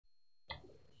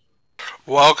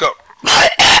Welcome.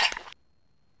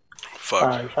 Fuck.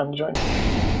 Alright, time to join.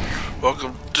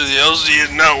 Welcome to the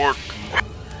ESEA network.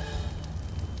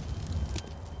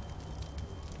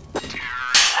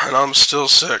 And I'm still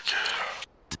sick.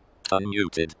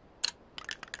 Unmuted.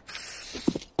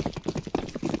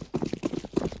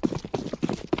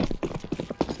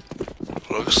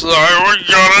 Looks like we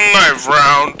got a knife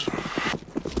round.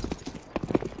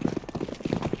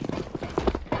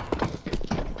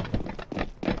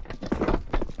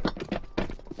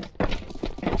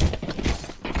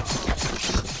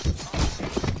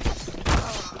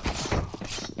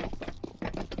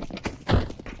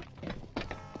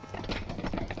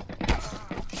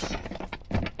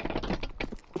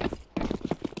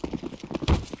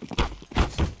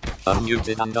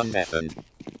 Unmuted and undeafened.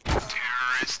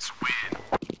 Terrorists win.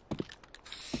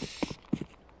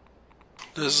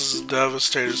 This is a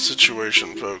devastating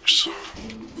situation, folks.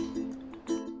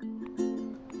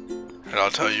 And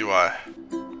I'll tell you why.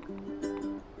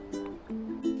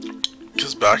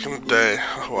 Because back in the day,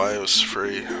 Hawaii was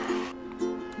free.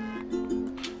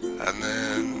 And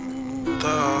then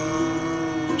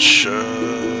the sugar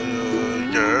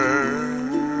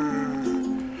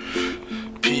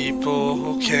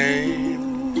people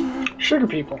came. Sugar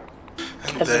people.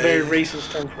 And That's a very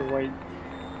racist term for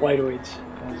whiteoids.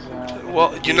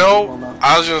 Well, you know,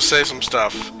 I was gonna say some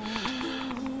stuff.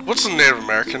 What's a Native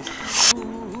American?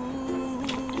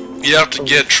 You have to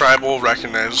get tribal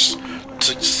recognized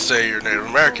to say you're Native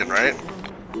American, right?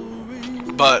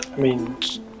 But I mean,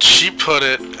 she put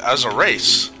it as a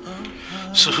race.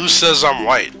 So who says I'm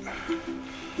white?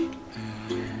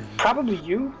 probably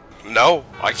you. No,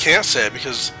 I can't say it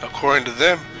because according to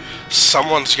them,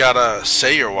 someone's gotta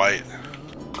say you're white.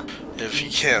 If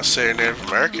you can't say you're Native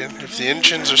American, if the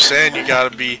Indians are saying you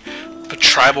gotta be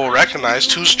tribal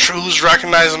recognized, who's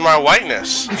recognizing my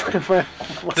whiteness?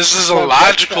 This is a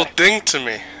logical thing to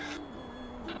me.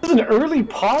 There's an early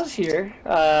pause here,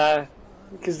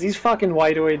 because these fucking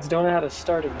whiteoids don't know how to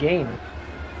start a game.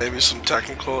 Maybe some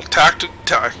technical tactic.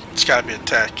 It's gotta be a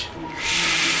tech.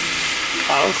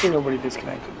 I don't see nobody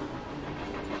disconnected.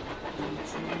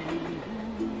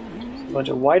 A bunch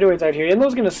of whiteoids out here.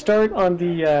 inLo's gonna start on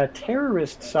the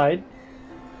terrorist side.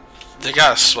 They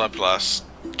got swept last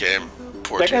game.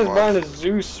 That guy's 14-1. buying a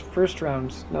Zeus first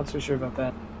round. Not so sure about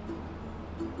that.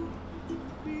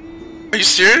 Are you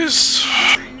serious?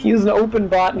 He's an open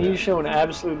bot and he's showing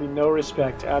absolutely no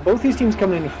respect. Both these teams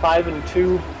coming in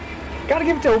 5-2. Gotta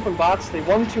give it to open bots. They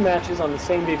won 2 matches on the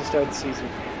same day to start the season.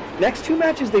 Next 2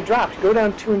 matches they dropped. Go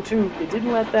down 2-2. They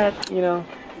didn't let that, you know,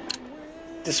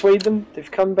 dissuade them.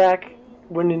 They've come back,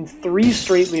 winning 3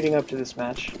 straight leading up to this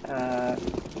match.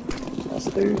 So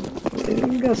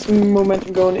they've got some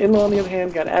momentum going. inLo, on the other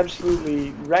hand, got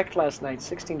absolutely wrecked last night,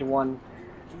 16-1.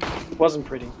 Wasn't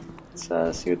pretty.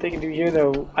 Let's see what they can do here,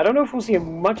 though. I don't know if we'll see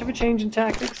much of a change in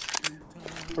tactics.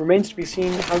 Remains to be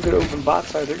seen how good open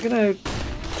bots are. They're gonna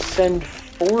send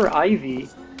 4 Ivy,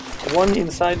 1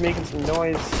 inside making some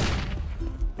noise.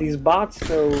 These bots,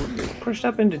 though, they're pushed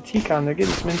up into T-Con. They're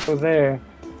getting some info there.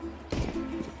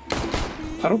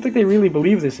 I don't think they really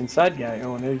believe this inside guy.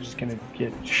 Oh, and they're just gonna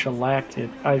get shellacked at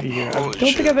Ivy here. I don't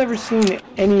think I've ever seen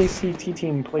any CT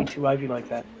team play 2 Ivy like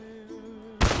that.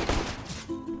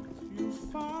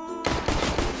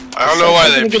 I don't know why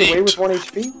they peeked. Get away with peeked. 1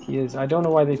 HP? He is. I don't know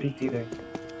why they peeked either.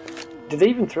 Did they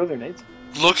even throw their nades?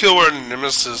 Look at where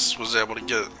Nemesis was able to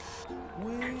get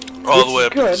all the way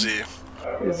up to Z.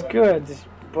 It's good,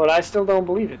 but I still don't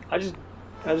believe it. I just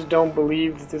don't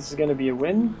believe that this is going to be a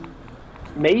win.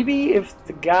 Maybe if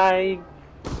the guy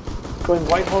going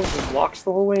white hole just walks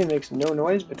the whole way and makes no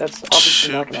noise, but that's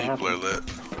obviously not going to happen. 2 people are lit.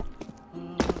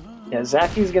 Yeah,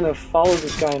 Zaki's going to follow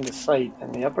this guy into sight,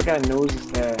 and the upper guy knows he's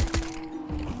there.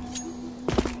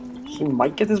 He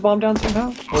might get this bomb down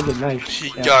somehow, or get knifed.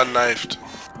 He got knifed.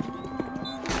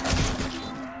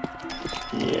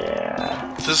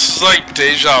 Yeah. This is like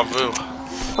deja vu.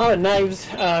 Oh, knives.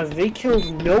 They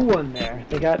killed no one there.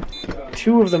 They got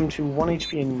 2 of them to 1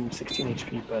 HP and 16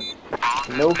 HP, but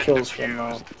no kills from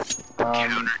them.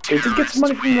 They did get some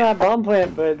money from that bomb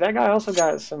plant, but that guy also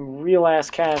got some real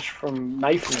ass cash from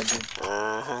knifing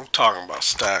it. Talking about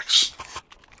stacks.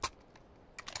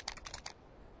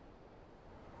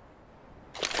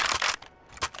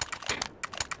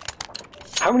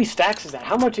 How many stacks is that?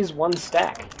 How much is 1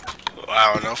 stack?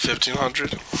 I don't know,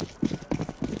 1,500?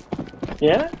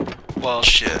 Yeah? Well,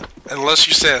 shit. Unless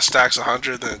you say a stack's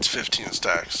 100, then it's 15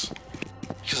 stacks.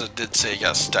 Because it did say you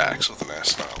got stacks with an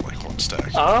S, not like 1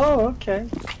 stack. Oh, okay.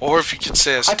 Or if you could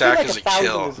say a stack I feel like is a 1,000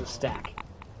 kill. is a stack.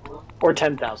 Or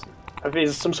 10,000. If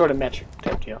it's some sort of metric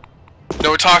type deal.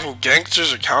 No, we're talking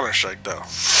gangsters or Counter-Strike, though.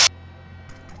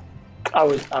 I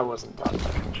wasn't not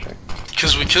sure.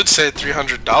 Because we could say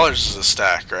 $300 is a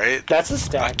stack, right? That's a A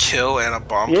stack. kill and a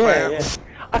bomb Yeah, plant? yeah.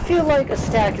 I feel like a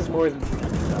stack is more than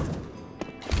 300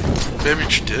 though. Maybe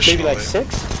traditionally. Maybe like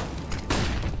 6?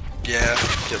 Yeah,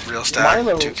 get real stack,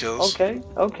 Milo, 2 kills.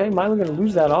 okay, Milo gonna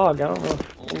lose that AUG. I don't know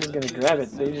if anyone's gonna grab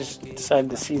it. They just decided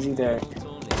to CZ there.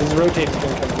 His rotate's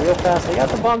gonna come real fast. They got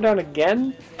the bomb down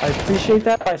again. I appreciate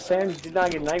that by Sam. He did not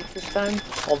get knifed this time,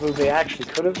 although they actually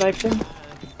could have knifed him.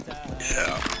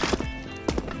 Yeah.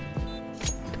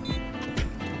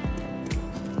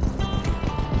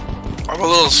 I'm a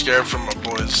little scared for my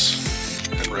boys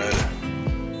in red.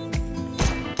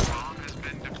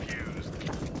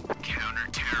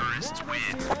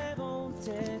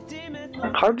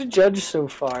 Hard to judge so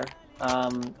far.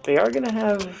 They are gonna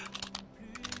have.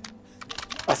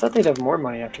 I thought they'd have more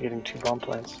money after getting 2 bomb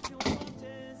plants.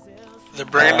 They're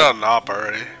bringing down Nop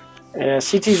already. Yeah,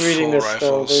 CT's reading Full this,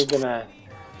 rifles. so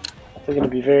they're gonna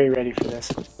be very ready for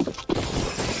this.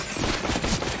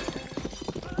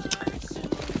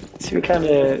 Let's see what kind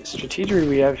of strategery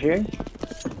we have here.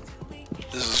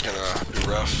 This is gonna be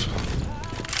rough.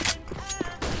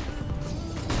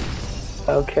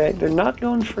 Okay, they're not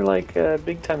going for like a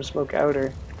big time smoke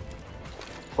outer.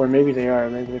 Or maybe they are,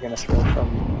 maybe they're gonna throw from.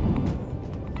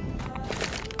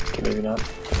 Okay, maybe not.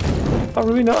 Oh,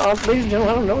 really? No, ladies and gentlemen,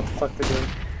 I don't know what the fuck they're doing.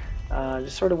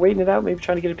 Just sort of waiting it out, maybe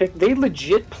trying to get a pick. They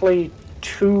legit play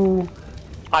 2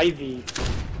 Ivy,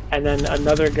 and then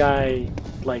another guy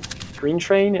like Green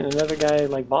Train, and another guy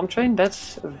like Bomb Train.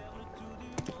 That's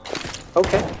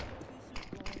okay.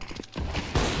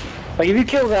 Like if you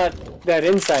kill that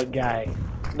inside guy,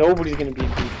 nobody's gonna be in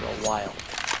B for a while.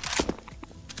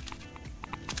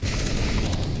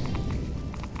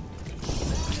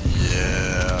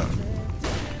 Yeah.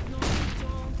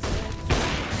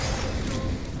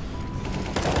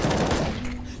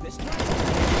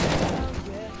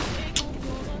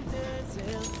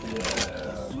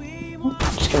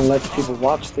 Just gonna let the people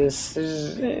watch this.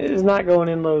 It's not going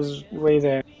inLo's way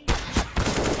there.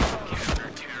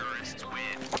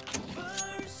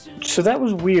 So that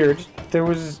was weird. There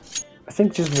was, I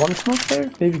think, just 1 smoke there,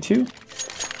 maybe 2.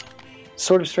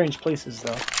 Sort of strange places,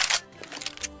 though.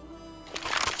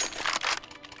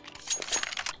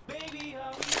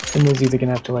 inLo's either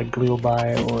gonna have to like glue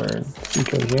by or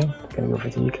eco here. Gonna go for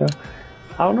the eco.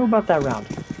 I don't know about that round.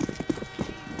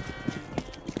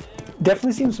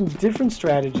 Definitely seen some different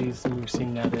strategies than we've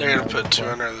seen now. They're gonna put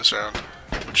 200 this round,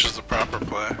 which is the proper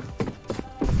play.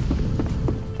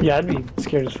 Yeah, I'd be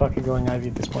scared as fucking going Ivy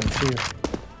at this point too.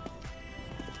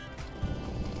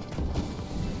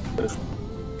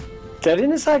 That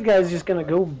inside guy's just gonna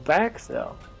go back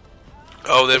though.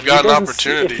 Oh, they've got an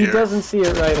opportunity if he here. doesn't see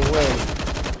it right away.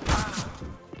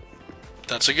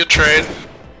 That's a good trade.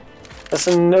 That's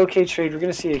an okay trade. We're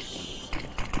gonna see a.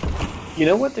 You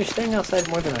know what? They're staying outside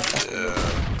more than I thought.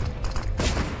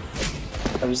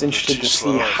 Yeah. I was interested Too to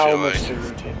slow, see I how feel much like. they're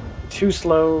rotating. Too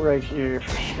slow right here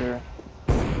for sure.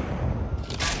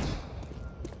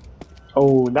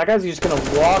 Oh, that guy's just gonna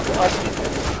walk up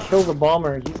and kill the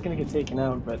bomber. He's gonna get taken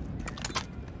out, but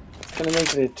it's gonna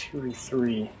make it a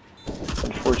 2v3. It's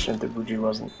unfortunate that Buju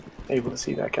wasn't able to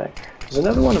see that guy. There's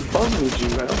another one above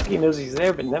Buju. I don't think he knows he's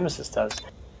there, but Nemesis does.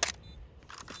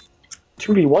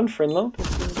 2v1 for inLo. This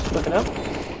is looking up.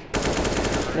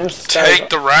 Nemesis Take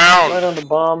the round! right on the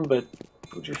bomb, but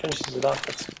Buju finishes it off.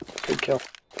 That's a good kill.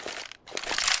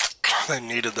 They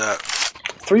needed that.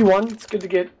 3-1. It's good to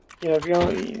get. You know, if you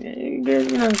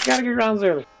gotta get rounds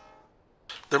early.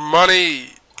 Their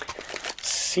money.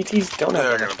 CTs don't have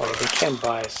They're that much gonna money. They can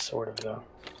buy, sort of, though.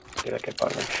 Yeah, that guy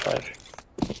bought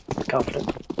 95. Confident.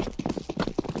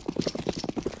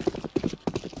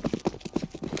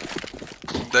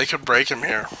 They could break him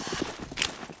here.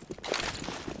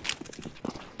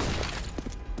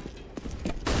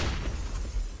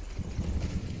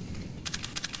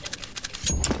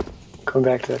 Going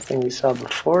back to that thing we saw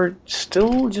before,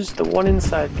 still just the one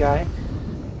inside guy.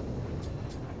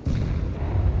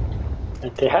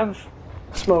 Like they have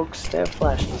smokes, they have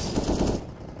flashes.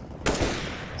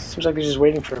 Seems like they're just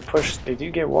waiting for a push. They do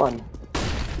get one.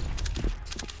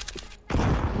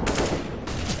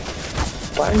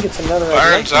 Byron gets another.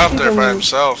 Byron's out there by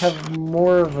himself. Have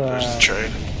more of a There's the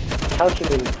trade.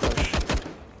 calculated push.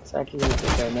 It's actually going to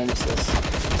take out Nemesis.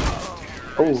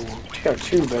 Oh, took out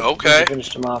 2, but Okay. he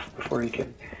finished him off before he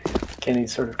could get any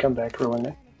sort of comeback rolling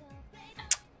there.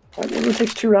 Alright, it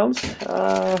takes 2 rounds.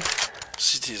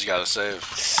 CT's gotta save.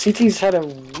 CT's had a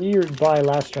weird buy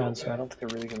last round, so I don't think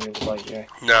they're really going to be able to buy here.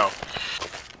 No.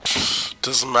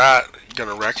 Does Matt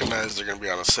gonna recognize they're gonna be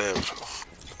on a save?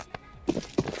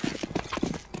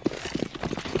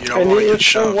 You don't And want to get if so,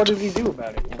 shoved. what does he do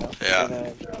about it? You know, Yeah.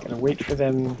 gonna wait for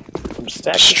them from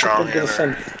stacking. Strong They're gonna inner.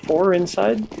 send 4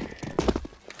 inside.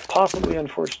 Possibly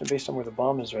unfortunate based on where the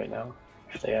bomb is right now.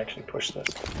 If they actually push this.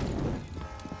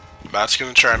 Matt's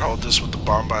gonna try and hold this with the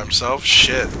bomb by himself.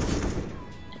 Shit.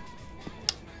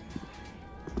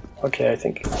 Okay, I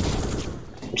think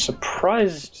I'm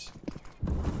surprised.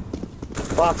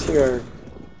 Bots here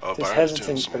Oh, are this Byron's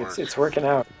doing hesitant, some but work. it's working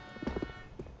out.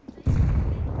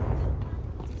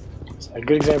 It's a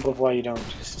good example of why you don't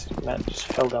just. Matt just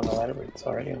fell down the ladder, but it's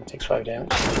already and takes 5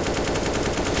 damage.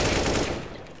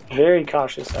 Very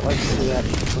cautious. I like to see that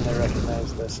when they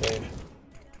recognize the save.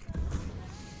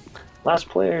 Last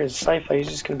player is Sci-Fi. He's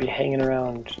just going to be hanging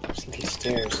around these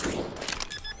stairs.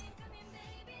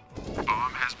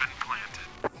 Bomb has been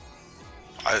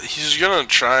planted. He's gonna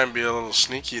try and be a little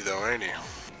sneaky though, ain't he?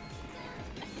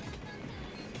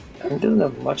 He doesn't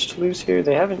have much to lose here.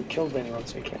 They haven't killed anyone,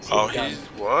 so he can't see Oh, the gun. he's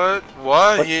what?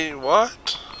 What?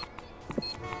 What?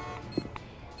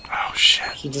 Oh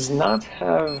shit! He does not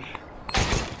have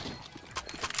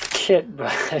kit,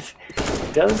 but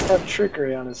he does have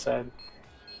trickery on his side.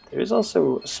 There is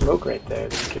also a smoke right there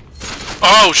that he could.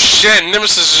 Oh shit!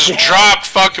 Nemesis just dropped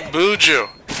fucking Buju.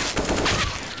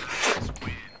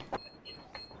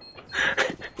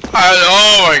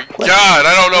 Oh my god!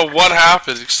 I don't know what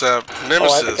happened except Oh, I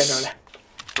Nemesis think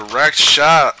I know direct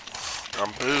shot on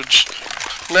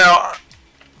Buj. Now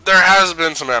there has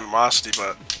been some animosity,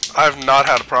 but I've not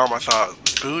had a problem. I thought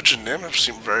Buj and Nim have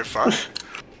seemed very fine.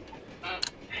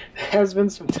 There has been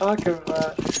some talk of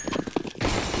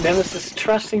Nemesis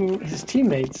trusting his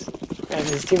teammates, and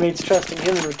his teammates trusting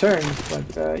him in return,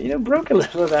 but, you know, broke a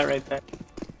little of that right there.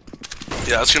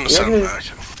 Yeah, it's gonna send him back.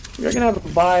 You're gonna have a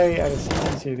buy out of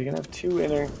seasons here. They're gonna have 2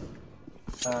 inner.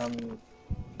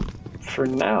 For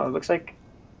now, it looks like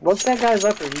once that guy's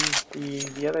upper, he's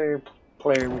the other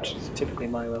player, which is typically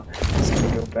Milo, is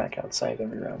gonna go back outside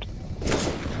every round.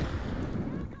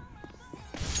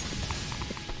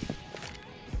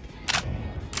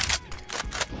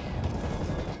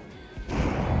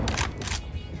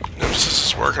 Nemesis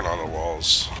is working on the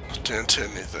walls. Didn't hit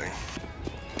anything,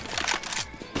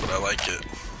 but I like it.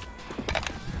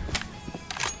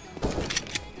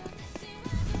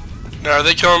 Now, are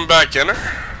they coming back in her?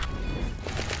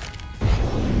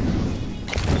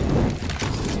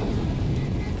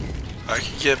 I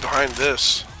can get behind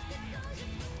this.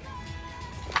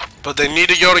 But they need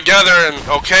to go together and,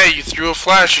 okay, you threw a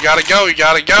flash, you gotta go, you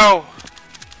gotta go!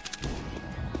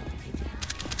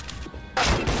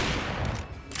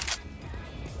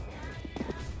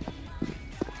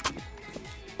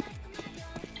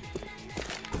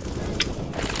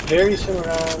 Very similar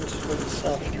round with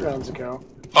a few rounds ago.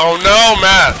 Oh no,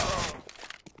 Matt!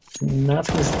 Matt's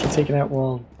gonna get taken out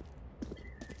while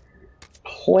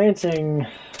planting.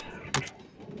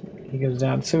 He goes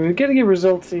down. So we're getting a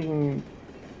resulting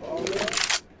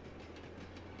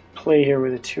play here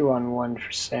with a 2-on-1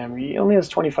 for Sam. He only has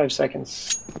 25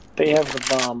 seconds. They have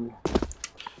the bomb.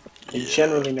 They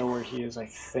generally know where he is, I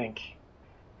think.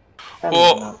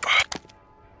 Well,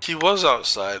 he was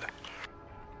outside.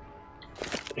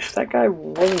 If that guy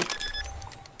wasn't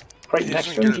right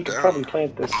next to him, he could probably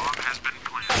plant this.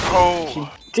 Oh!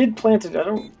 He did plant it. I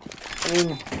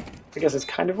mean, I guess it's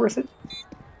kind of worth it.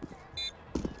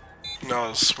 No,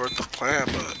 it's worth the plan,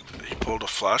 but he pulled a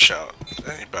flash out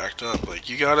and he backed up. Like,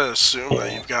 you gotta assume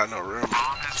that you've got no room. Bomb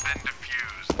has been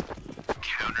defused.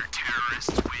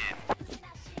 Counter-terrorists win.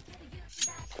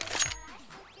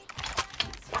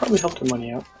 Probably helped the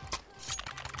money out.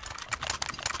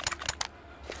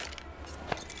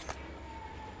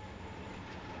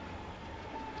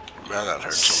 Man, that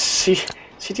hurts him.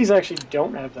 CTs actually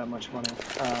don't have that much money.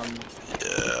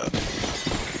 Yeah.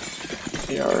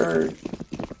 They are.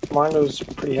 Milo's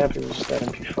pretty happy with just that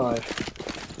MP5.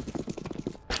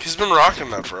 He's been rocking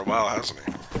that for a while, hasn't he?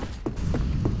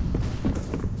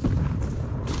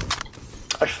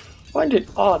 I find it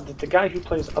odd that the guy who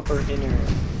plays upper inner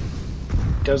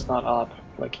does not op.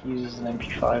 Like, he uses an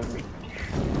MP5.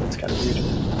 It's kind of weird.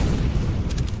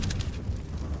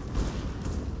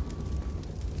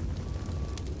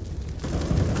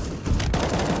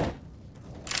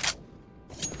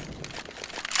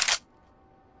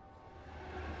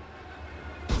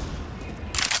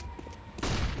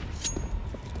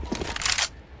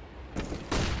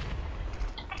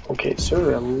 Okay, so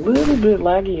we're a little bit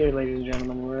laggy here, ladies and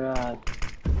gentlemen. We're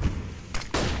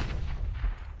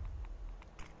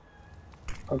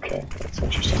okay, that's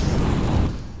interesting.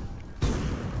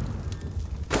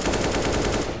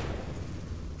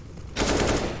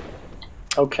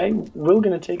 Okay, we're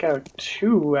gonna take out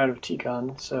 2 out of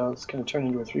T-Con, so it's gonna turn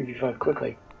into a 3v5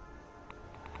 quickly.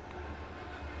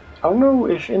 I don't know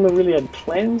if inLo really had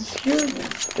plans here.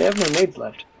 They have no nades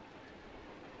left.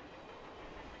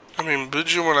 I mean,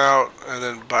 Buju went out, and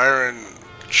then Byron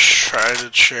tried to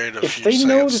trade a If few they seconds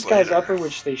know this guy's later. upper,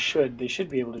 which they should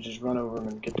be able to just run over him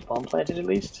and get the bomb planted at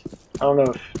least. I don't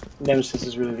know if Nemesis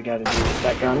is really the guy to do with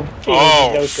that gun. Oh,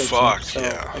 He knows fuck, too, so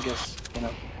yeah. I guess, you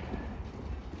know.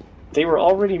 They were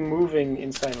already moving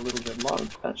inside a little bit.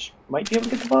 Monk might be able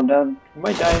to get the bomb down. He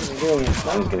might die as he's doing it.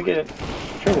 Now he's going to get it.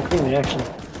 Trying to clean the action. I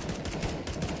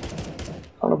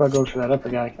don't know about going for that upper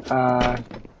guy.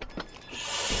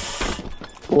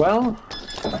 Well,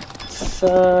 it's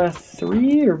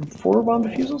 3 or 4 bomb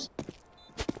defusals?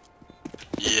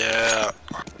 Yeah.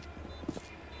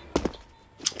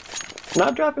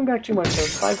 Not dropping back too much, so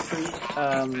it's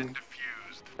 5-3.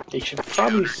 They should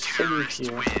probably save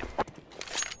here.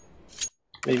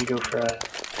 Maybe go for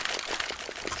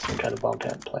some kind of bomb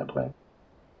plant plan.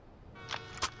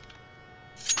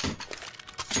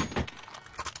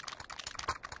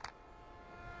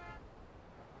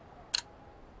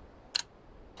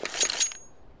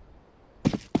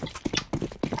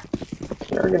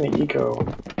 They're gonna eco.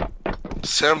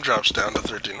 Sam drops down to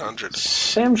 1300.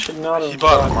 Sam should not have. He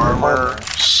bought armor,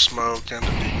 smoke, and a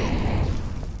deagle.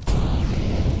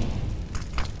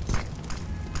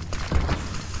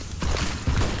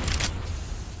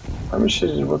 I'm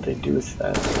interested in what they do with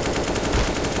that.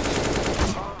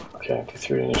 Okay, they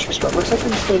threw it in a interesting spot. Looks like they're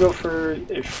just gonna go for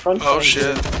a front. Oh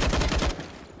shit.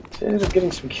 They ended up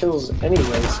getting some kills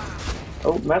anyways.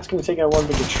 Oh, Matt's gonna take out one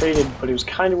but get traded, but it was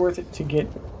kind of worth it to get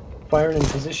Byron in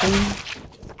position.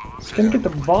 He's gonna get the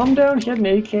bomb down. He had an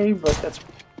AK, but that's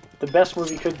the best move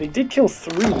he could. They did kill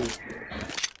 3,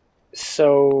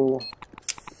 so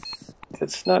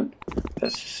that's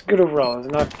good overall. It's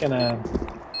not gonna.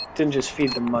 Didn't just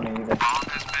feed the money either. Bomb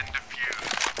has been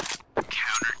defused.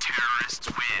 Counter-terrorists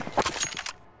win.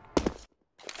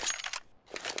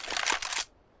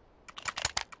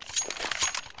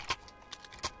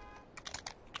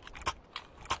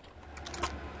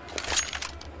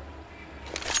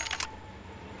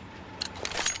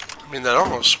 I mean, that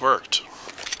almost worked.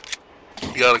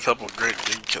 You got a couple of great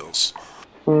big kills.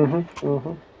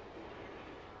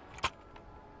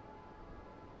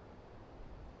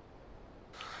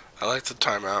 I like the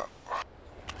timeout.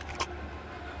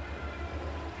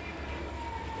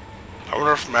 I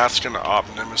wonder if Matt's gonna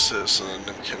opt Nemesis and then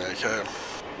Nim can AK.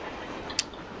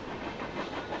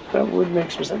 That would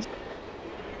make some sense.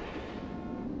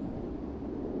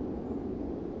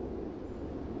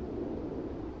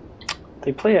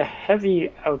 They play a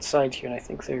heavy outside here, and I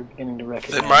think they're beginning to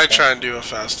recognize They might that. try and do a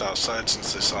fast outside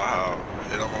since they saw how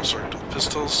it almost worked with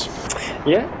pistols.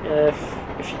 Yeah,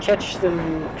 if you catch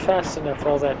them fast enough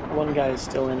while that one guy is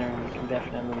still in there, you can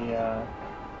definitely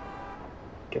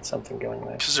get something going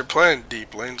there. Because they're playing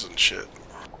deep lanes and shit.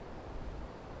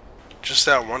 Just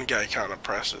that one guy kind of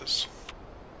presses.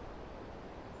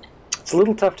 It's a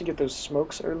little tough to get those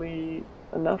smokes early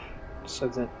enough so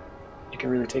that you can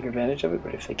really take advantage of it,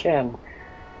 but if they can,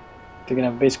 they're going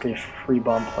to have basically a free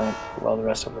bomb plant while the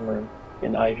rest of them are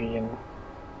in Ivy and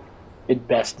at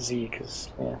best Z, because,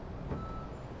 yeah.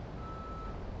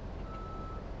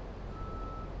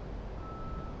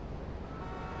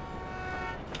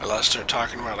 Unless they're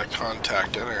talking about a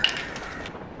contact inner.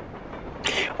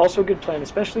 Also a good plan,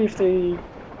 especially if they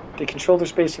control their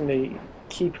spacing, they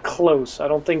keep close. I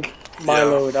don't think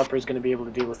Milo at upper is going to be able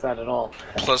to deal with that at all.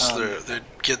 Plus, they'd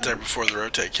get there before the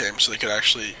rotate came, so they could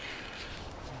actually...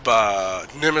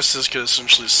 Nemesis could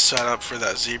essentially set up for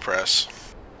that Z press.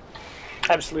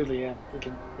 Absolutely, yeah. We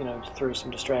could, throw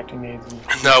some distracting nades.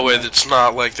 And that way, it's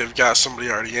not like they've got somebody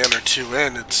already in or 2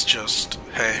 in. It's just,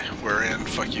 hey, we're in.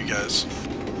 Fuck you guys.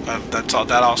 That's all.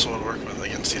 That also would work with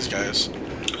against these guys.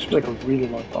 It's like a really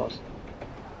long pause.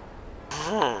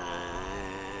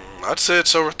 I'd say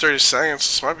it's over 30 seconds.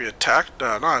 This might be a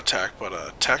not attack, but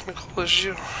a technical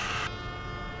issue.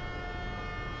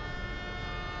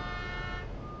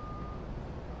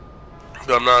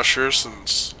 But I'm not sure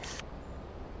since...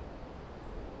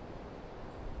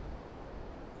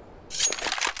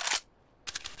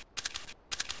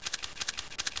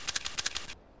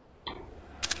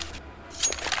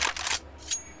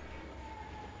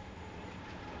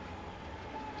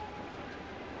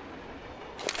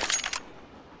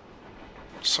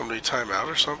 Somebody time out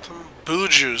or something?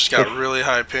 Buju's got really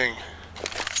high ping.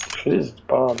 If it is, it's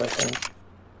Bob, I think.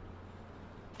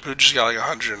 Buju's got like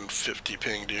 150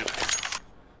 ping, dude.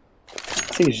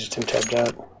 I think he's just tabbed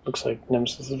out. Looks like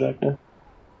Nemesis is back now.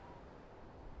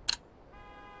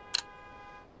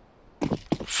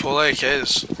 Full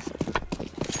AKs.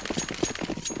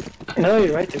 No,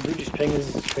 you're right. The Buju's ping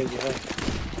is crazy high.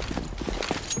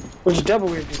 Which is double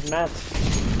weird because Matt's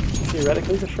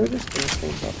theoretically the furthest, but this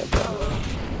thing's not that bad.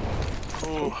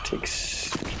 Ooh.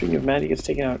 Speaking of Matt, he gets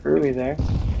taken out early there.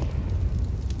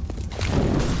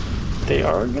 They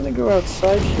are going to go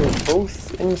outside here.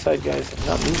 Both inside guys have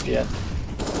not moved yet.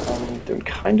 Doing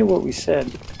kind of what we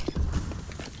said.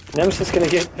 Nemesis going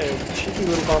to get a cheeky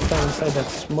little bomb down inside that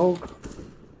smoke.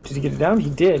 Did he get it down? He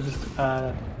did.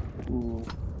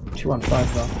 2 on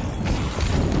 5 though.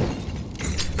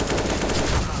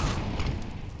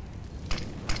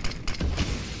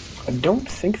 I don't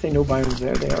think they know Byron's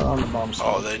there. They are on the bomb side.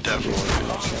 Oh, they definitely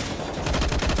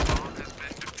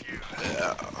do.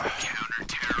 Yeah.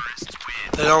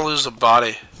 They don't lose the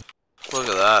body. Look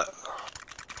at that.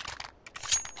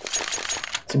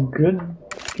 It's a good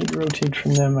rotate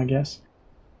from them, I guess.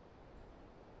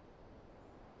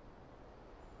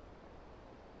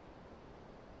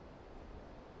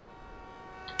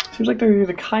 Seems like they're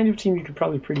the kind of team you could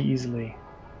probably pretty easily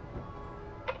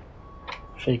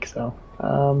fake, though.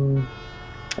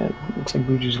 It looks like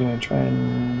Buju's going to try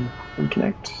and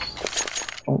reconnect.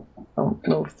 I don't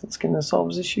know if that's going to solve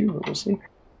his issue, but we'll see.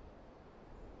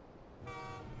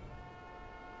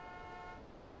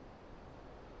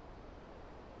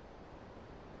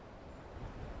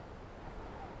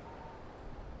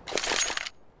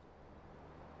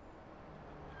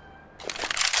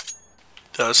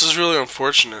 Yeah, this is really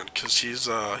unfortunate because he's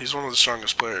one of the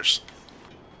strongest players.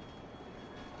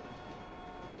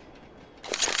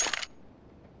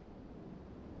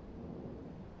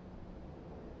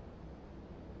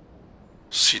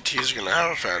 CT's gonna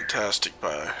have a fantastic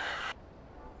buy.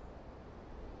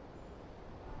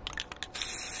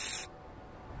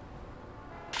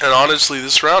 And honestly,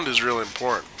 this round is really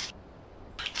important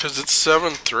because it's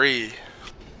 7-3,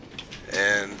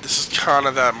 and this is kind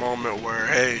of that moment where,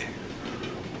 hey,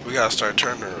 we gotta start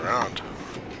turning it around.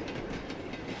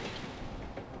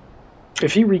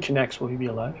 If he reconnects, will he be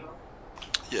alive?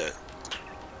 Yeah,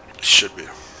 he should be,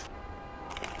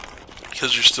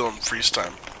 because you're still in freeze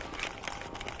time.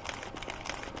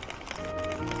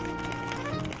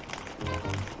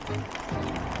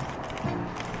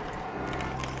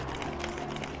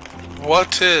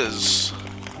 What is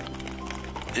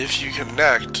if you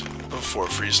connect before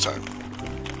freeze time?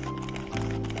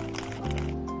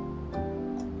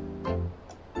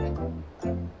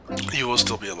 You will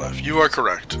still be alive. You are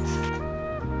correct.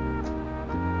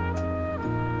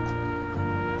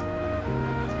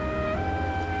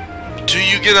 Do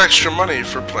you get extra money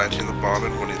for planting the bomb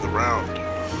and winning the round?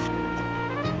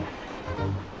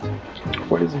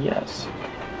 What is a yes?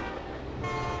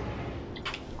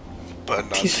 But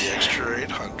not the extra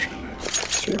 800.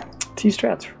 Sure.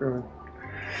 T-strats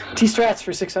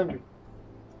for 600.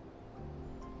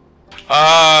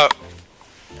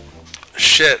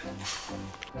 Shit.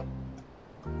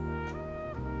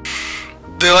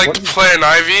 They like to play an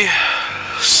Ivy,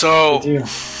 so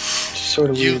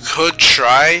Sort of you weird. could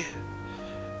try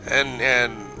and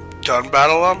gun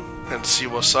battle them and see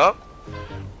what's up,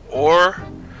 or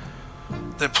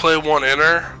they play one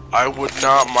inner. I would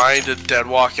not mind a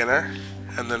deadwalk inner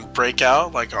and then break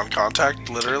out like on contact,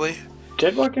 literally.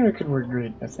 Deadwalk inner could work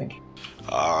great, I think.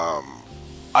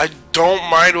 I don't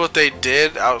mind what they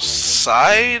did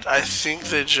outside. I think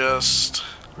they just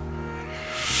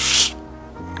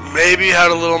maybe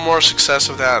had a little more success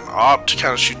with that op to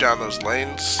kind of shoot down those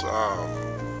lanes.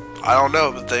 I don't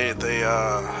know, but they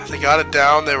got it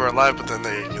down. They were alive, but then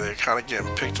they kind of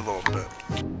getting picked a little bit.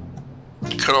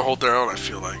 Couldn't hold their own, I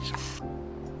feel like.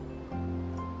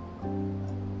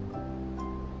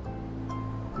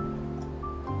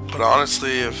 But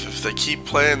honestly, if they keep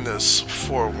playing this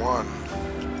 4-1,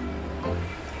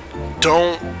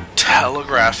 don't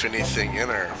telegraph anything in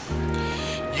her.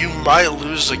 You might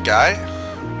lose a guy,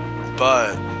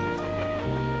 but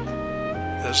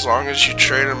as long as you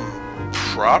trade him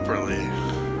properly,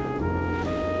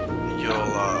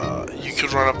 you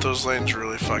could run up those lanes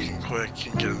really fucking quick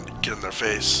and get in their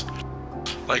face.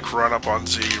 Like run up on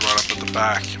Z, run up at the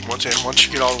back. Once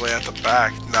you get all the way at the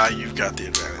back, now you've got the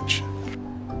advantage.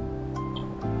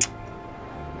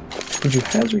 Buju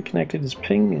has reconnected. His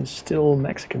ping is still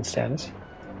Mexican status.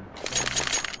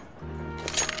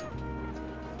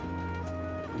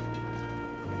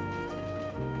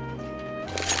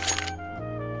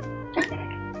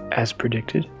 As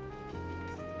predicted.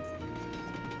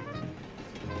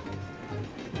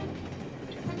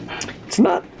 It's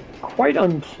not quite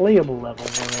unplayable level,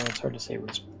 although it's hard to say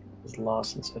what was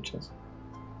lost and such as.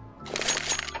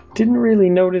 Didn't really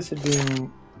notice it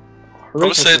being I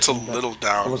would say it's a little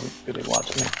down. I wasn't really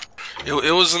watching it.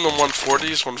 It was in the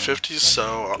 140s, 150s,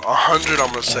 so 100 I'm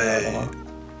gonna say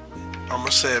I'm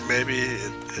gonna say maybe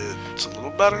it's a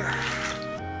little better.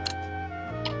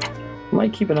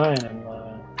 Might keep an eye on him.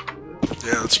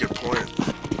 Yeah, that's a good point.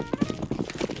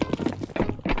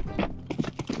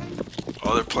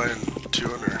 Oh, they're playing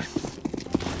 200.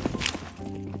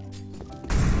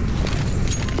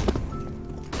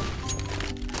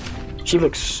 She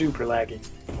looks super laggy.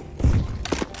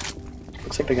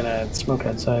 Looks like they're gonna smoke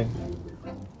outside.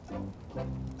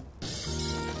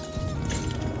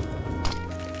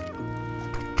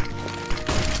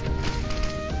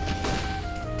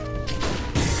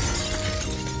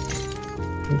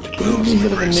 A little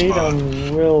bit of a nade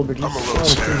on Will, but he's still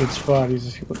in a pretty good spot.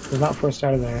 He's not forced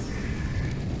out of there.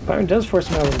 Byron does force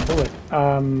him out with a bullet.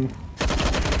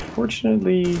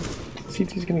 Fortunately,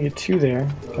 CT's gonna get 2 there.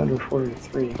 Down to a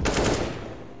 4-3.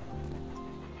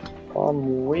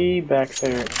 Bomb way back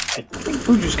there. I think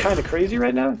Buju's kind of crazy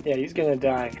right now. Yeah, he's gonna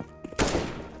die.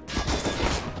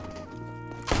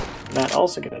 Matt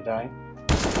also gonna die.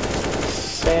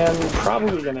 Sam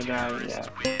probably gonna die, yeah.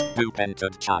 Who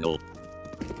entered channel?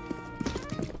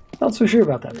 Not so sure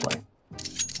about that play.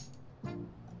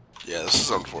 Yeah, this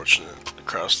is unfortunate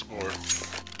across the board.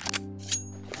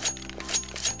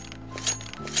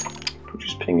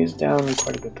 Buju's ping is down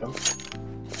quite a bit though.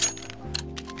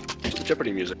 It's the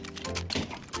Jeopardy music.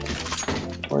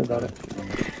 Don't worry about it.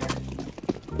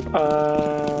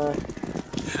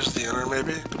 Here's the inner,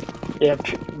 maybe? Yeah,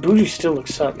 Buju still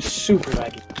looks super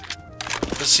laggy.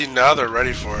 But see, now they're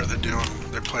ready for it.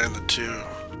 They're playing the 2.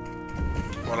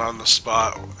 One on the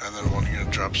spot, and then one gonna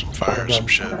drop some fire or some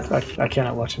shit. I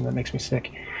cannot watch him, that makes me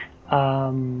sick.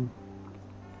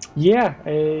 Yeah,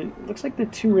 it looks like the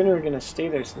 2 inner are gonna stay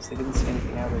there since they didn't say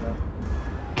anything out of that.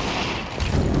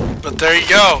 But there you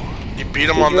go! You beat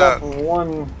him on that.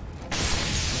 One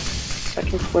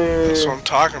second player. That's what I'm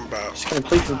talking about. Just gonna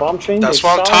play for the bomb chain. That's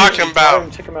what I'm talking about.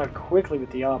 Took him out quickly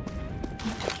with the op.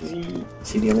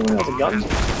 Is he the only one who has a gun?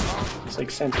 It's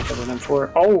like Sam took over them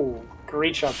for. Oh,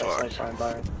 great shot that side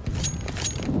Byron.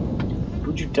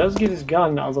 Buju does get his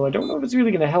gun, although I don't know if it's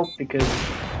really gonna help because.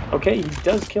 Okay, he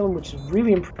does kill him, which is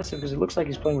really impressive because it looks like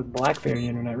he's playing with Blackberry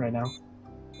Internet right now.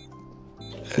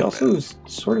 He also is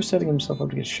sort of setting himself up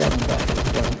to get shot in the back.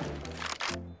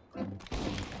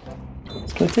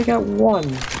 It's gonna take out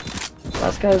 1.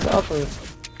 Last guy's upper.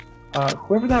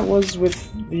 Whoever that was with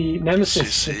the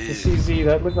Nemesis, the CZ,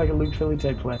 that looked like a Luke Philly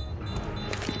type play.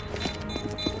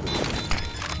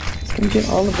 It's gonna get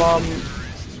on the bomb.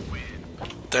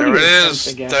 There it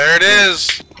is! There it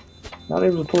is! Not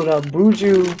able to pull it out.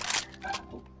 Buju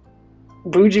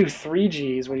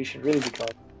 3G is what he should really be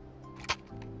called.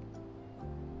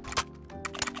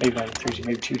 Maybe not 3G,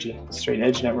 maybe 2G. Straight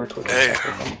edge network. Hey,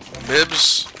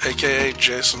 Mibs, aka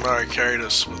Jason Murray, carried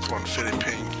us with 150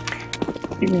 ping.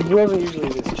 He wasn't usually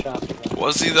this choppy.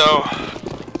 Was he though?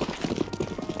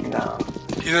 No.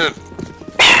 He didn't.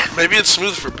 Maybe it's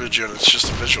smooth for Buju and it's just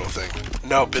a visual thing.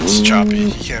 No, it's choppy.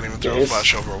 He can't even throw a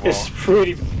flash over a wall. It's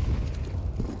pretty.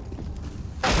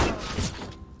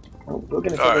 Oh, we're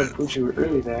gonna cover Buju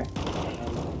early there.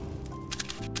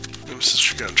 I'm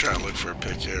just gonna try and look for a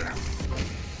pick here.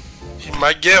 He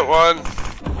might get one.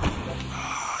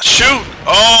 Shoot!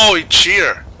 Oh, he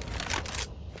cheater.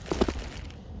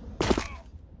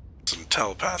 Some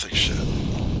telepathic shit.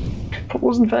 It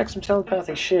was in fact some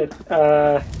telepathic shit.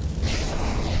 Kind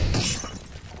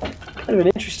of an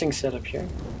interesting setup here.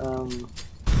 I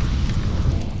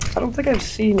don't think I've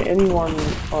seen anyone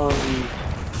on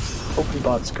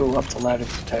OpenBots go up the ladder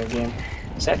this entire game.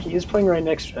 Zaki is playing right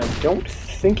next to him. I don't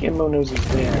think inLo knows he's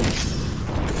there.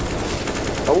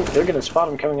 Oh, they're gonna spot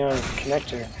him coming out of the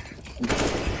connector.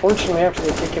 Unfortunately, after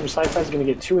they take him, Sci-Fi's gonna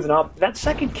get 2 with an op. That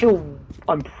second kill,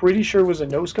 I'm pretty sure was a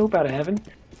no-scope out of heaven.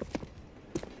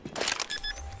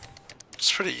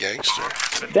 It's pretty gangster.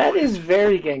 That is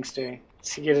very gangster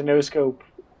to get a no-scope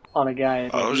on a guy.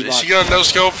 Oh, is he gonna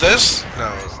no-scope this?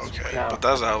 No, okay. No. But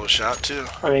that was a hell of a shot, too.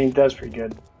 I mean, that's pretty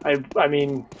good. I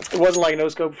mean, it wasn't like a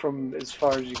no-scope from as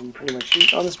far as you can pretty much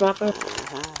shoot on this map, though.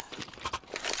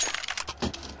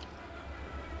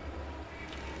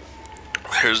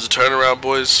 Here's the turnaround,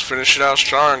 boys. Finish it out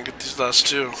strong. Get these last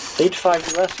 2.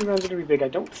 8-5. The last 2 rounds are gonna be big. I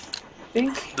don't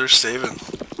think. They're saving.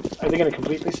 Are they gonna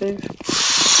completely save?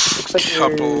 Looks like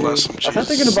Couple less than I thought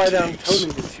they're gonna buy down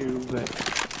totally the 2,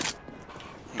 but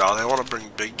no, they want to bring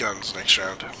big guns next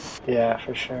round. yeah,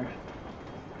 for sure.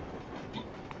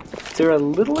 They're a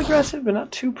little aggressive, but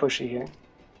not too pushy here.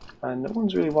 No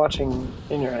one's really watching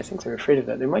inner. I think they're afraid of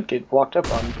that. They might get walked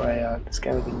up on by this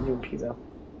guy with the UMP, though.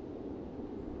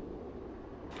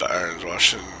 Byron's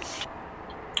watching.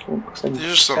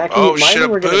 There's some. Oh shit! A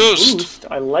boost.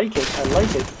 I like it. I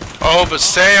like it. Oh, but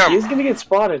Sam. He's gonna get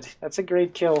spotted. That's a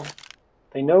great kill.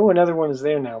 They know another one is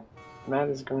there now. Matt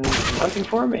is going to be hunting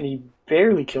for him, and he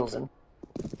barely kills him.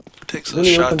 Takes Then a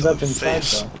he shot opens to up the inside,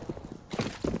 face. though.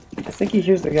 I think he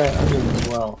hears the guy under him as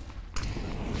well,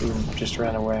 who just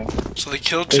ran away. So they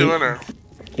killed two in her.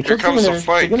 They Here killed comes two in the there.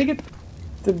 flank. They're going to get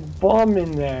the bomb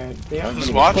in there. They are Who's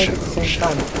going to get watching? the flank at the same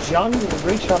time. Johnny with a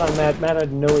great shot on Matt. Matt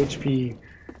had no HP,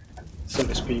 so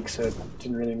to speak, so it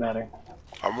didn't really matter.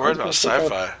 I'm worried about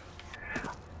sci-fi.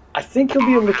 I think he'll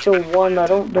be able to kill one. I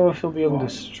don't know if he'll be able to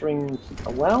string...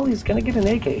 Well, he's going to get an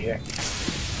AK here.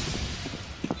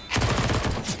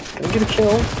 Gonna get a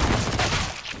kill.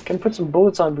 Can put some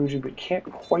bullets on Buju, but can't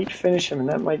quite finish him, and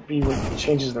that might be what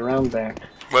changes the round there.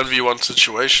 1v1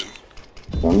 situation.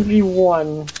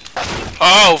 1v1.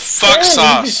 Oh, fuck He just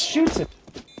sauce! shoots it.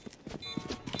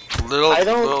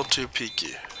 Little too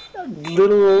peaky.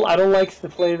 I don't like the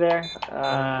play there.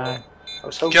 I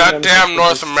was hoping... Goddamn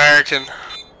North American.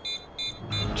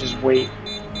 Just wait.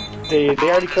 They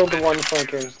already killed the one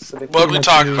flanker, so they... What we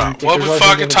talk about? What we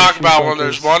fucking talk about when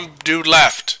there's one dude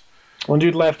left? One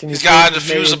dude left, and he's gotta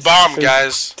defuse a bomb,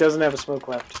 guys. Doesn't have a smoke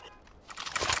left.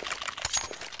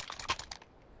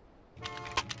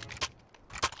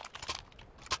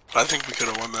 I think we could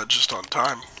have won that just on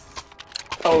time.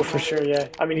 Oh, for sure, yeah.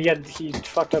 I mean, he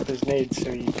fucked up his nades,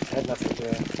 so he had nothing to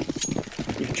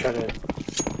even try to...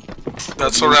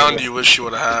 That's a round you wish you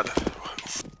would have had.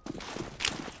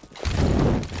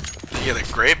 You get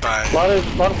a great buy. A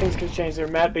lot of things could change there.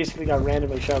 Matt basically got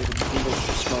randomly shot with a beetle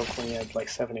for smoke when he had like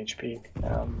 7 HP.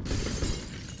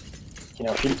 You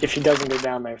know, if he doesn't go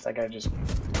down there, if that guy just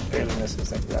barely misses,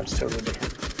 that's totally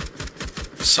different.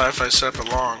 Sci-fi stepping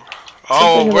long.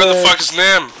 Oh, where the fuck is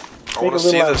Nim? I want to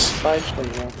see this.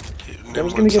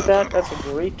 Nim's gonna get that. That's a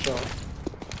great kill.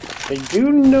 They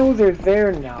do know they're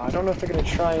there now. I don't know if they're gonna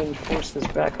try and force this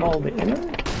back hall to inner.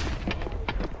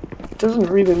 It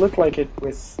doesn't really look like it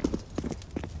with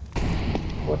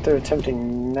what they're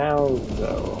attempting now,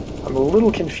 though. I'm a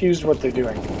little confused what they're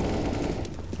doing.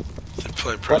 They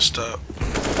play pressed up.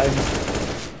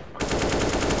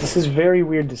 This is very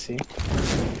weird to see.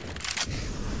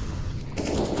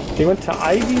 They went to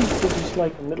Ivy to just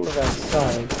like the middle of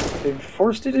outside. They've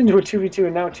forced it into a 2v2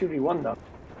 and now 2v1 though.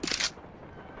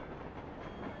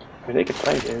 I mean, they could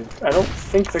fight it. I don't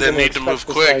think they're going to expect move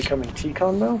this quick. guy coming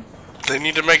T-con though. They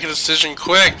need to make a decision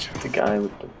quick. The guy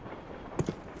with the...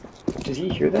 Did he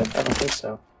hear that? I don't think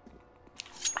so.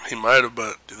 He might have,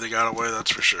 but they got away, that's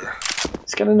for sure.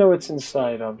 He's got to know it's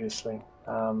inside, obviously.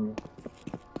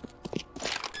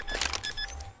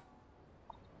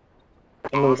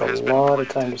 And there's a lot of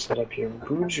time to set up here.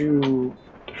 Buju,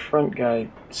 the front guy,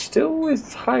 still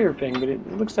with higher ping, but it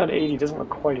looks down to 80, doesn't look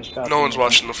quite as fast. No one's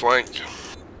watching the flank.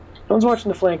 No one's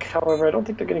watching the flank, however, I don't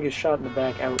think they're going to get shot in the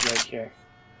back outright here.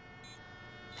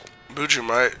 Buju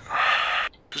might.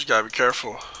 Just gotta be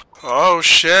careful. Oh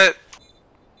shit!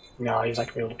 No, he's not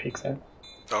going to be able to peek that.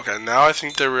 Okay, now I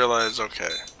think they realize,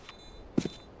 okay.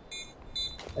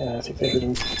 Yeah, I think they hit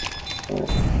him.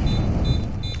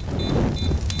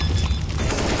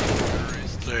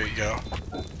 There you go.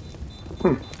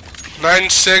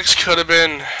 9-6 could have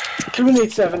been... Could have been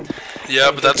 8-7.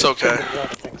 Yeah, but that's okay.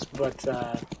 But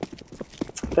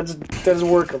that's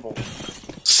workable.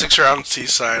 6 rounds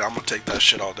T-side, I'm gonna take that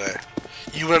shit all day.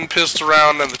 You win pistol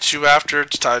round, and the 2 after,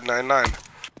 it's tied 9-9.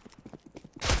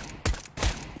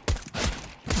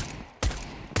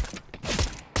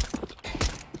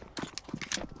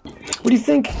 What do you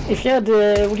think, if you had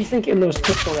to, what do you think inLo's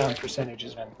pistol round percentage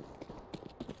has been?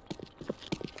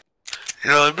 You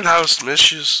know, they've been having some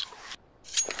issues.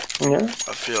 Yeah?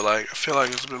 I feel like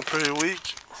it's been pretty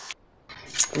weak.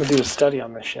 I'm gonna do a study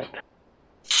on this shit.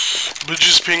 But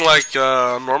just being like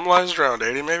normalized around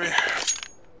 80 maybe?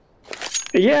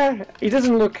 Yeah, he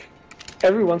doesn't look,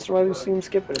 every once in a while you see him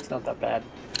skip, but it's not that bad.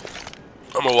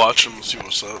 I'm gonna watch him and see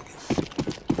what's up.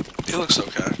 He looks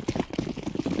okay.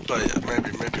 But yeah,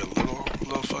 maybe a little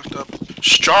fucked up.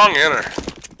 Strong inner.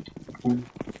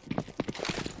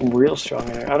 Real strong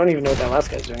in there. I don't even know what that last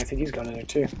guy's doing. I think he's going in there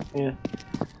too. Yeah.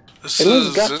 This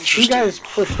is got interesting. 2 guys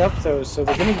pushed up though, so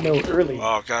they're gonna know early.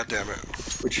 Oh, god damn it.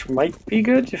 Which might be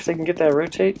good if they can get that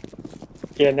rotate.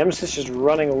 Yeah, Nemesis just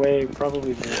running away,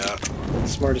 probably the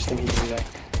smartest thing he can do there.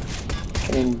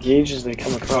 Can engage as they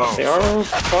come across. They are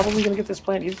probably gonna get this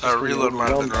plant. He's just reload might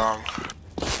have been wrong.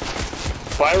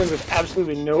 Byron with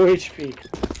absolutely no HP.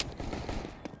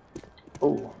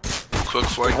 Oh. Quick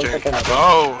flanking.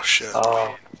 Oh, shit.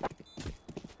 Oh.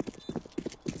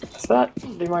 I thought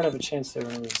they might have a chance there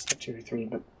when it was 2v3,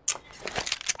 but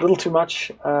a little too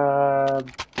much. I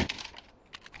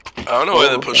don't know why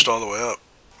they pushed all the way up.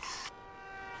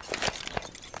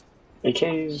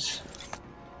 AKs.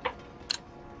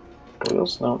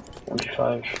 Wheels? No.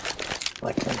 MP5.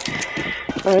 Like that.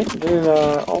 Alright, doing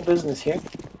all business here.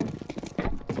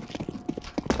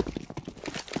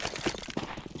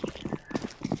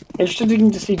 Interesting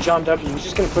to see John W. He's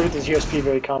just going to play with his USP,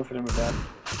 very confident with that.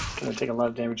 Going to take a lot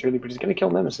of damage early, but he's going to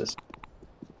kill Nemesis.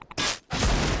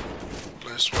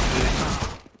 Nice one,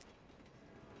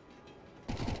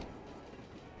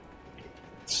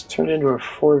 It's turned into a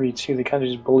 4v2. They kind of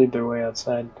just bullied their way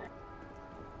outside.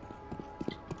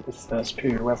 With the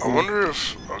superior weapon. I wonder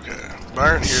if... Okay.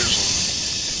 Byron here's...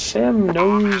 Sam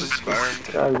knows this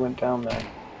guy went down there.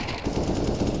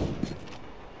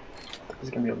 He's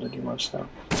going to be able to do much now.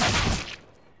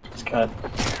 He's got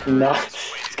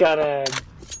a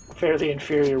fairly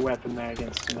inferior weapon there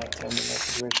against an Mac 10 in that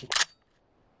situation.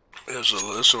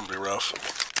 This will be rough.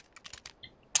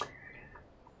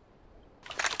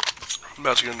 I'm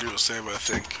about to gonna do the same, I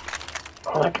think.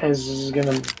 Oh, that guy's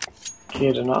gonna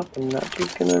get an up, and that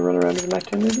dude's gonna run around with a Mac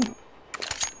 10 maybe?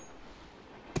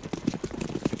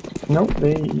 Nope,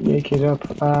 they AK'd up.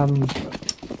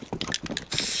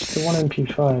 The one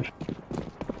MP5.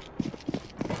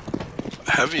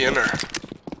 Heavy inner.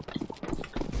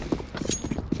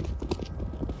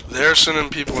 They're sending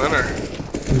people inner.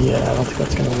 Yeah, I don't think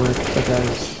that's gonna work. That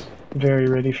guy's very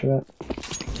ready for that.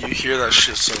 You hear that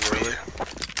shit so early.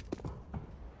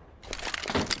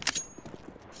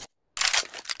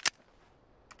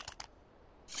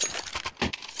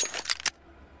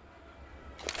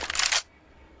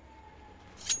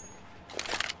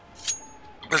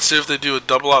 Let's see if they do a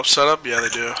double op setup. Yeah, they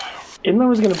do.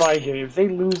 inLo is going to buy here. If they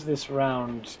lose this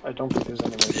round, I don't think there's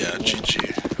any way. Yeah,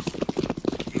 GG.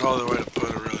 No other way to put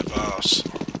it, really, boss.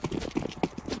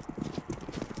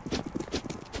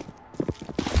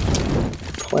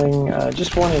 Playing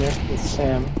just one inner with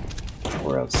Sam.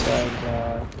 We're outside.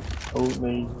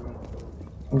 They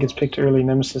gets picked early.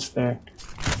 Nemesis there.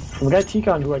 From a guy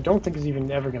Tikon, who I don't think is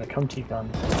even ever going to come Tikon.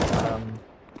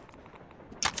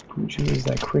 Who chooses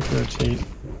that quick rotate?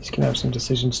 He's going to have some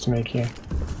decisions to make here.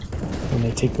 When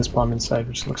they take this bomb inside,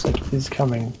 which looks like it is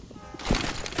coming.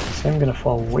 Sam going to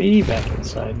fall way back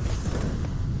inside.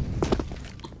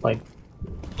 Like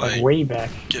way back.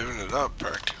 Giving it up,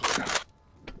 practically.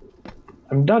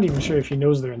 I'm not even sure if he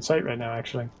knows they're in sight right now,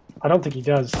 actually. I don't think he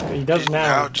does. He does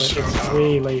now, but it's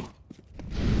way late.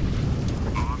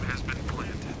 Bomb has been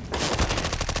planted.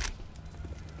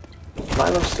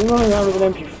 Milo's still running around with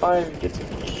an MP5, gets a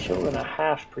kill and a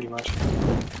half, pretty much.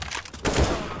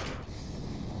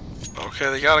 Okay,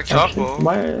 they got a couple.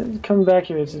 Coming back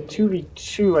here, it's a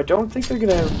 2v2. I don't think they're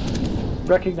gonna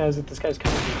recognize that this guy's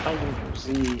coming behind him from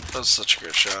Z. That's such a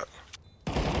good shot.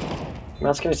 And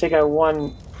that's gonna take out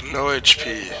one. No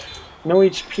HP. No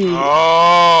HP.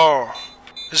 Oh!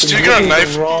 This dude got a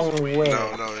knife. The wrong way.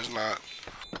 No, he's not.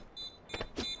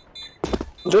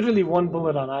 Literally one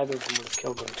bullet on either of them would have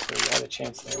killed him, so he had a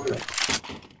chance there. But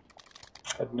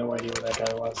I have no idea where that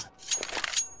guy was.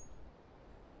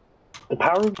 The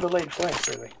power of the late flank,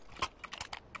 really.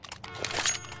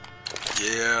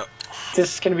 Yeah.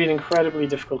 This is going to be an incredibly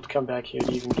difficult comeback here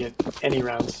to even get any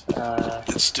rounds.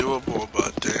 It's doable,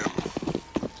 but damn.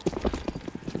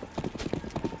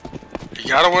 You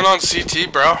gotta win on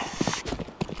CT, bro.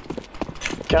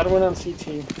 Gotta win on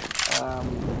CT.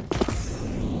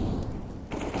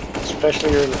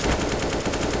 Especially early.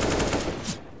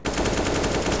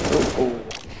 Oh.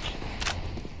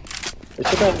 They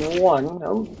took out one.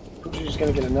 Oh, Fuji's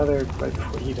gonna get another right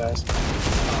before he dies.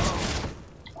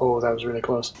 Oh, that was really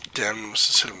close. Damn,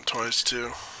 must have hit him twice,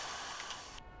 too.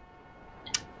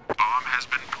 Bomb has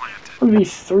been planted.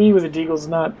 1v3 with a deagle's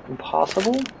not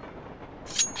impossible,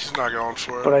 He's not going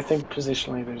for it. but I think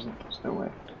positionally there's no way.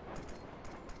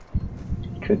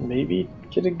 He could maybe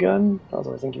get a gun,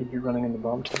 although I think he'd be running in the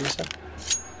bomb to do so.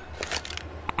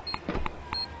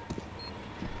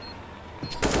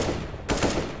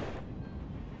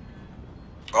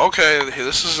 Okay,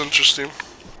 this is interesting.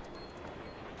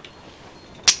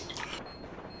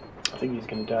 I think he's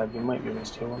gonna die, but he might be able to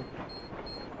steal one.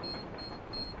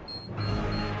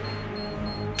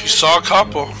 You saw a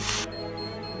couple.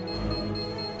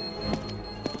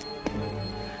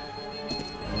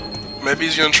 Maybe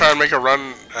he's gonna try and make a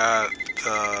run at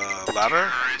the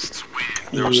ladder.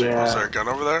 Was there a gun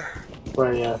over there?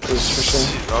 Well, yeah, for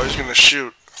sure. Oh, he's gonna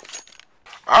shoot.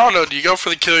 I don't know, do you go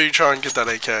for the kill or you try and get that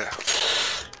AK?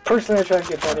 Personally, I try to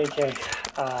get that AK,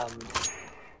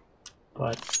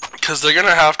 but... Because they're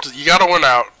gonna have to, you gotta win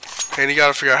out, and you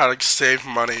gotta figure out how to save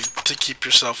money to keep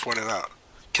yourself winning out.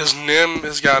 Because Nim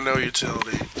has got no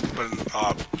utility, but an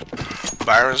op.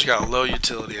 Byron's got low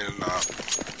utility and an op.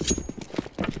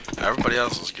 Everybody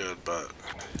else is good, but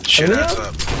shit adds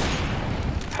up.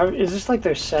 How is this like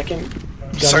their second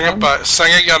gun Second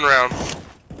round? gun round.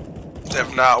 They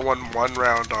have not won one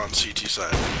round on CT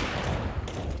side.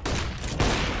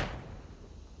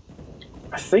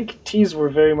 I think T's were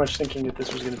very much thinking that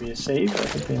this was going to be a save. I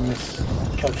think they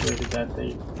miscalculated that.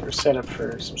 They were set up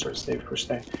for some sort of save push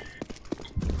there.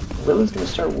 Will is going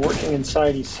to start working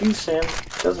inside. He sees Sam,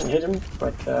 doesn't hit him,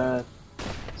 but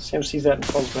Sam sees that and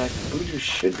falls back. Blue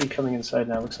should be coming inside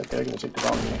now. Looks like they're going to take the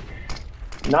bomb here.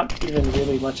 Not even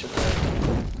really much of a...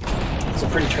 It's a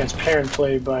pretty transparent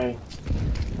play by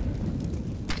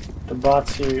the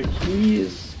bots here. He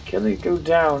is going to go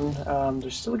down.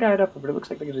 There's still a guy up, but it looks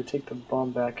like they're going to take the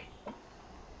bomb back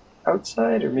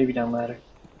outside, or maybe down ladder.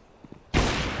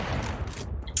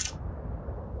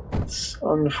 It's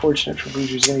unfortunate for Blue.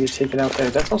 He's going to get taken out there.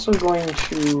 That's also going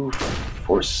to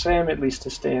force Sam at least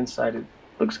to stay inside. It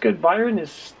looks good. Byron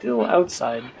is still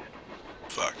outside.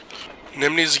 Fuck.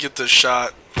 Nim needs to get this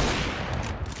shot.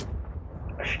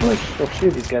 I feel like he'll hear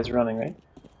these guys running, right?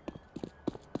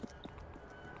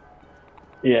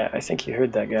 Yeah, I think he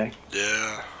heard that guy.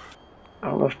 Yeah. I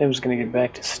don't know if Nim's going to get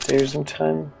back to stairs in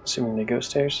time, assuming they go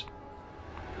stairs.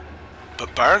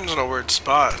 But Byron's in a weird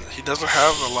spot. He doesn't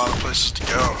have a lot of places to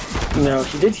go. No,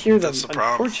 he did hear them. That's the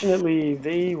problem. Unfortunately,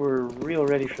 they were real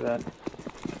ready for that.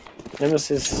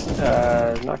 Nemesis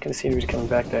not going to see anybody coming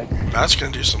back there. Matt's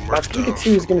going to do some work, though.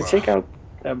 Pikachu is going to take out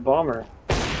that bomber.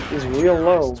 He's real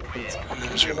low. He's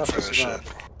going to finish it.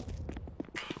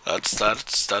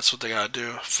 That's what they gotta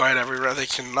do. Fight every round. They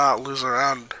cannot lose a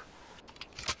round.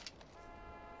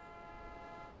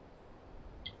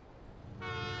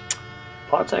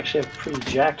 Pots actually have pretty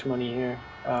jacked money here.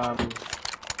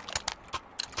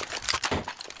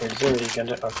 There's already gun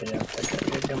to... Okay, yeah, they're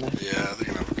gonna gun there. Yeah,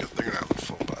 they're gonna have a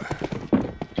full buy.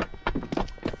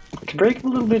 Can break him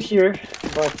a little bit here,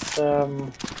 but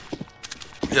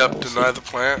Yep, deny the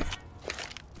plant.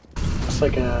 It's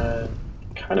like a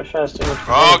kind of fast image.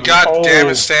 Oh god damn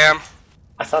it, Sam!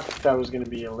 I thought that was going to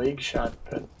be a leg shot,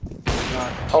 but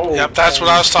not. Oh, yep, that's what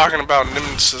I was talking about.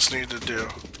 Nemesis needed to do.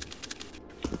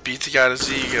 Beat the guy to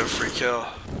Z, get a free kill.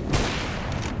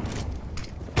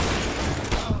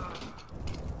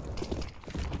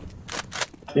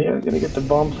 Yeah, we're gonna get the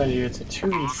bomb planted here. It's a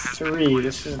 2v3.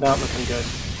 This is not looking good.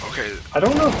 Okay. I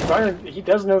don't know if Byron... He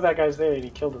does know that guy's there and he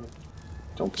killed him.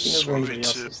 Don't think he knows where anybody 1v2.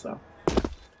 else is, though.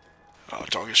 Oh,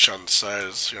 don't get shot in the side.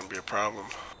 It's gonna be a problem.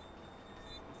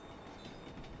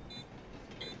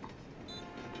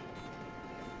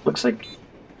 Looks like...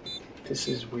 This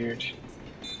is weird.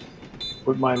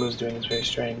 What Milo's doing is very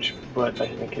strange, but I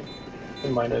think it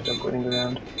might end up winning the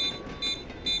round.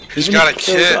 He's got a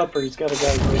kit. Up or he's got a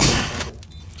guy waiting.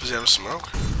 Does he have a smoke?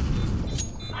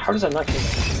 How does that not kill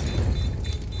him?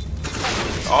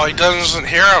 Oh, he doesn't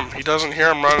hear him. He doesn't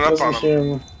hear him running up on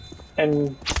him.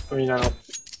 And, I mean, I don't...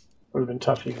 Would have been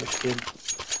tough even if he did.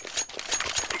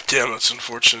 Damn, that's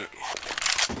unfortunate.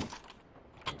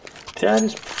 That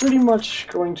is pretty much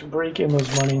going to break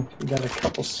inLo's money. We got a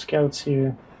couple scouts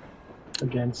here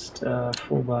against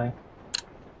full buy.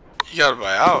 You gotta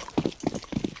buy out.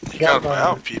 You gotta buy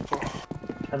out, people.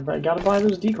 Gotta buy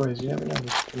those decoys. You never know.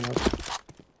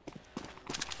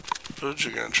 Who's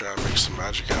you gonna try and make some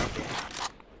magic happen?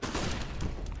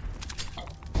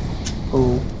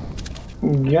 Oh,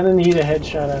 gonna need a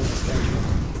headshot out of this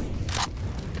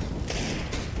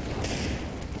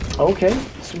guy.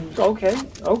 Okay,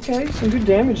 okay, some good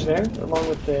damage there, along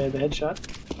with the headshot.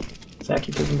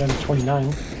 Zaki taking down to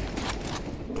 29.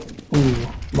 Ooh,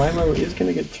 Milo is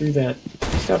gonna get through that.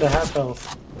 He's down to half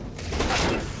health.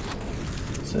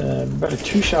 It's about a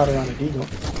two-shotter on a deagle.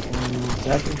 And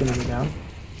Zaki's gonna go down.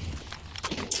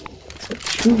 It's a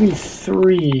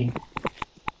 2v3.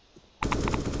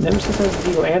 Nemesis has a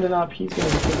deagle and an op. He's gonna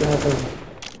be taking out the...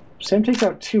 Sam takes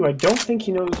out two. I don't think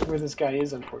he knows where this guy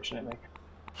is, unfortunately.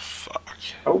 Fuck.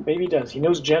 Oh, maybe he does. He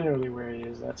knows generally where he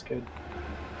is. That's good.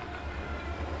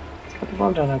 He's got the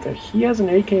bomb down out there. He has an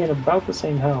AK and about the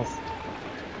same health.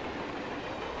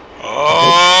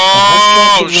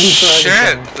 Oh,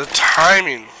 shit! The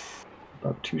timing.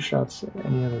 About two shots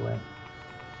any other way.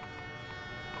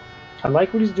 I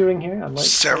like what he's doing here. I like.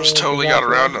 Sam's totally got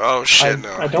around. Oh shit!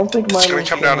 No. I don't think it's gonna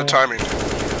come down to timing.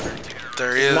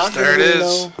 There he is. There it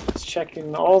is. He's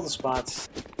checking all the spots.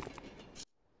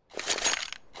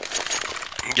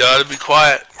 You gotta be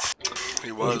quiet.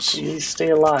 He was. Please stay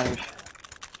alive.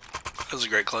 That was a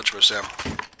great clutch for Sam.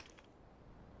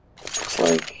 Looks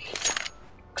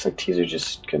like T's are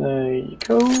just gonna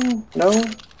eco. No.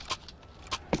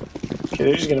 Okay,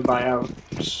 they're just gonna buy out.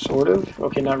 Sort of.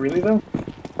 Okay, not really though.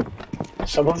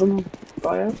 Some of them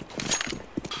buy out.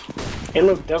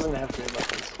 inLo doesn't have great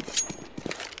weapons.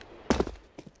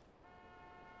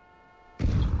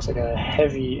 like a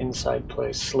heavy inside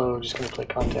play, slow, just going to play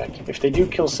contact. If they do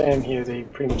kill Sam here, they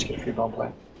pretty much get a free bomb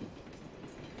plant.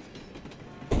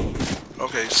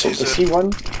 Okay, So sees the it.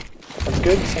 C1, that's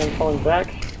good. Sam falling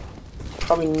back.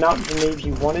 Probably not the nade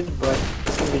he wanted, but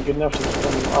it's going to be good enough to keep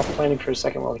him off planning for a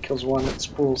second while he kills one that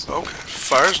spools. Okay,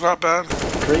 fire's not bad.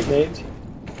 Great nade.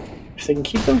 If they can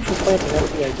keep them from planting, that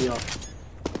would be ideal.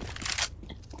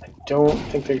 I don't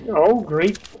think they... Oh,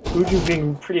 great. Uju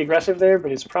being pretty aggressive there,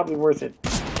 but it's probably worth it.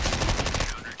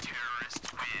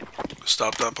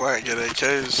 Stop that plant, get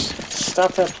AKs.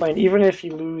 Stop that plane. Even if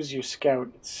you lose your scout,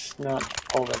 it's not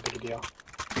all that big a deal.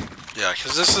 Yeah,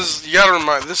 because this is, you gotta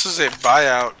remind, this is a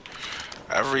buyout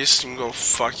every single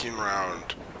fucking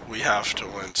round. We have to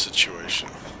win situation.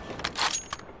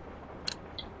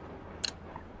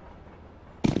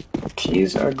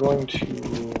 Keys are going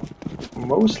to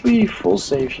mostly full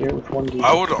save here with 1D.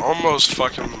 I would almost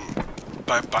fucking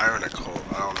buy Byron a Colt,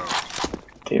 I don't know.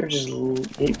 They're just...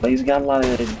 He's got a lot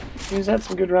of... He's had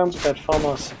some good rounds with that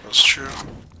Famos. That's true.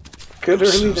 Good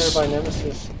Nemesis. early there by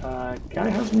Nemesis. Guy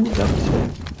has moved up to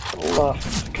hold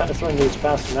off. Kind of throwing nades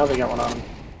past him. Now they got one on him.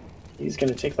 He's going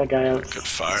to take that guy out. Good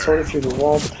fire. Sort of through the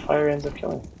wall, but the fire ends up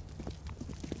killing.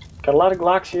 Got a lot of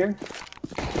Glocks here.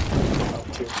 Oh,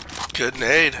 two. Good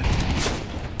nade.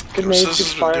 Good nades, good Nemesis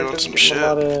has been fire. doing Doesn't some give him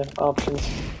a lot shit. of options.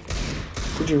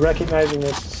 Would you recognizing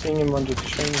this, seeing him under the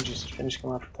train, and just finishing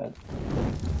him off with that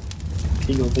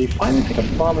Eagle? They finally pick up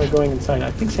the bomber going inside. I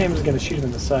think Sam is going to shoot him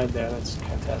in the side there. That's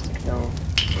fantastic. No.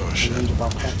 Oh shit. Bomb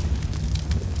plant.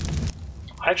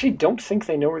 I actually don't think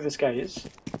they know where this guy is.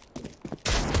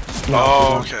 No,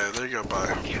 Oh, okay, there you go,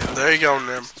 bye. There you go,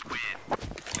 Nim.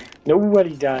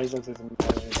 nobody dies other than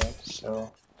there,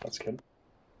 so that's good.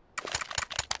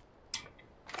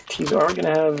 Teams are going to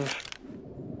have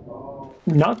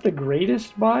not the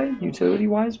greatest buy,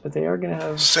 utility-wise, but they are going to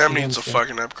have... Sam needs to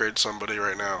fucking upgrade somebody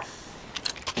right now.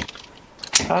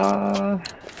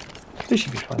 They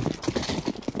should be fine.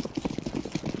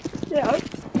 Yeah,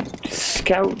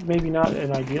 Scout, maybe not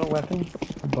an ideal weapon,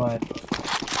 but...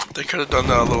 They could have done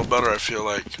that a little better, I feel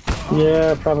like.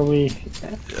 Yeah, probably.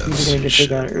 Yeah, He's going to get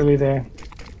taken out early there.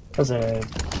 That was a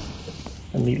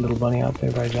neat little bunny out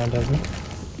there by John Desmond.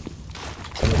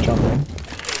 Gonna jump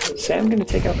in. Sam going to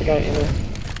take out the guy in it.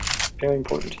 Very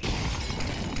important.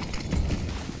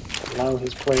 Allow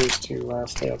his players to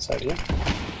stay outside here.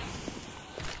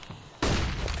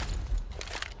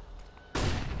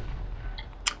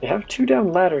 They have two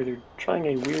down ladder. They're trying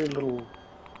a weird little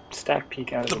stack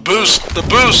peek out of The boost! The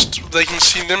boost! They can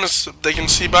see Nemesis. They can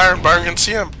see Byron. Byron can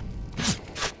see him.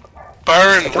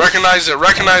 Byron, recognize it.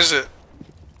 Recognize it.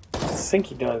 I think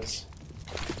he does.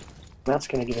 That's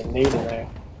going to get a nade in there.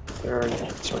 They're already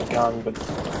sort of gone, but...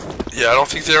 Yeah, I don't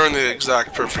think they're in the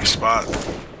exact perfect spot.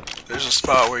 There's a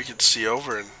spot where you can see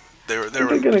over, and they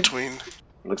were in between.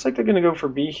 Looks like they're going to go for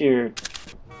B here.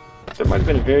 That might have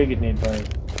been a very good nade by...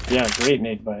 Yeah, great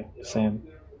nade by Sam.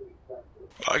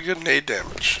 A good nade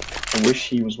damage. I wish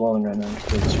he was walling right now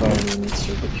because he's firing when he needs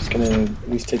to, but he's going to at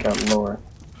least take out lower.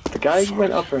 The guy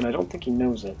went upper, and I don't think he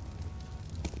knows it.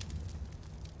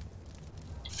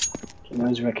 He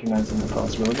knows recognizing the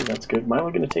possibility. That's good.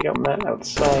 Milo going to take out Matt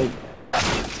outside.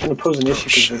 It's going to pose an issue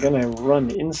because they're going to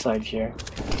run inside here.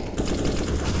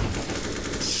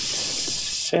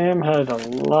 Sam had a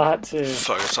lot to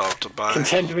Fuck, it's all up to buy.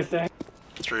 contend with there.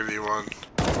 3v1.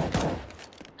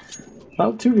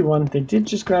 Well, 2v1. They did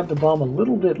just grab the bomb a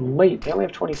little bit late. They only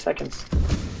have 20 seconds.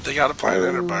 They got a plan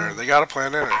in it, Byron. They got a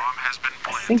plan in it.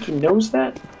 I think he knows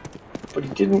that, but he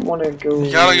didn't want to go...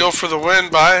 You gotta go for the win,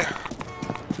 bye.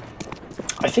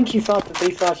 I think he thought that they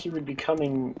thought he would be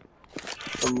coming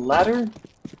from ladder,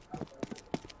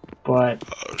 but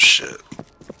Oh shit.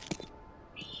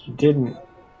 he didn't.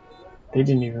 They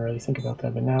didn't even really think about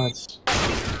that, but now it's...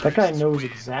 That guy knows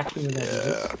exactly where that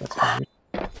is. That's weird.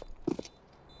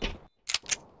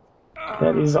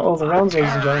 That is all the rounds,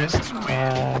 ladies and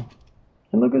gentlemen.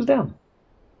 inLo goes down.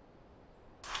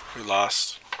 We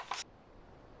lost.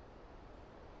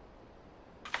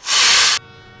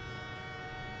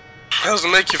 How does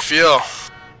it make you feel?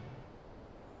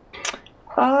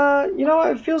 You know,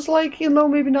 it feels like, inLo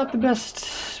maybe not the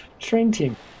best train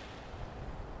team.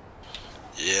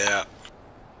 Yeah.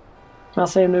 Not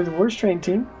saying they're the worst train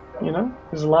team, you know?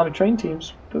 There's a lot of train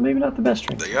teams, but maybe not the best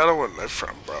train team. They gotta win their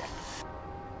front, bro.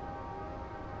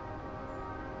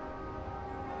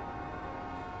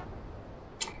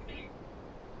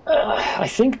 I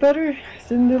think better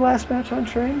than the last match on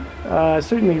train.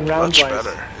 Certainly round-wise. Much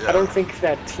better, yeah. I don't think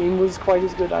that team was quite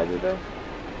as good either, though.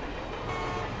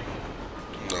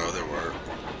 No, they weren't.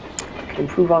 Could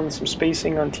improve on some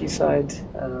spacing on T side.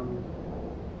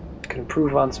 Could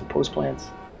improve on some post plants.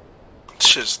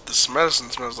 This medicine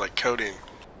smells like codeine.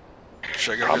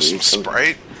 Should I go Probably get some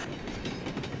codeine. Sprite?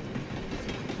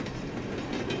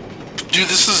 Dude,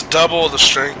 this is double the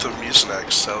strength of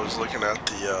Mucinex. I was looking at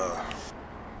the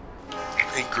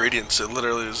ingredients. It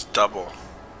literally is double.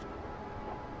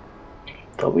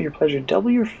 Double your pleasure, double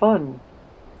your fun.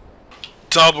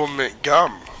 Double mint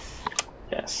gum.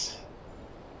 Yes.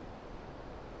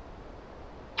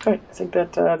 Alright, I think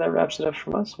that that wraps it up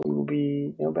from us. We will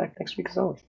be back next week as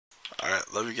always.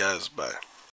 Alright, love you guys. Bye.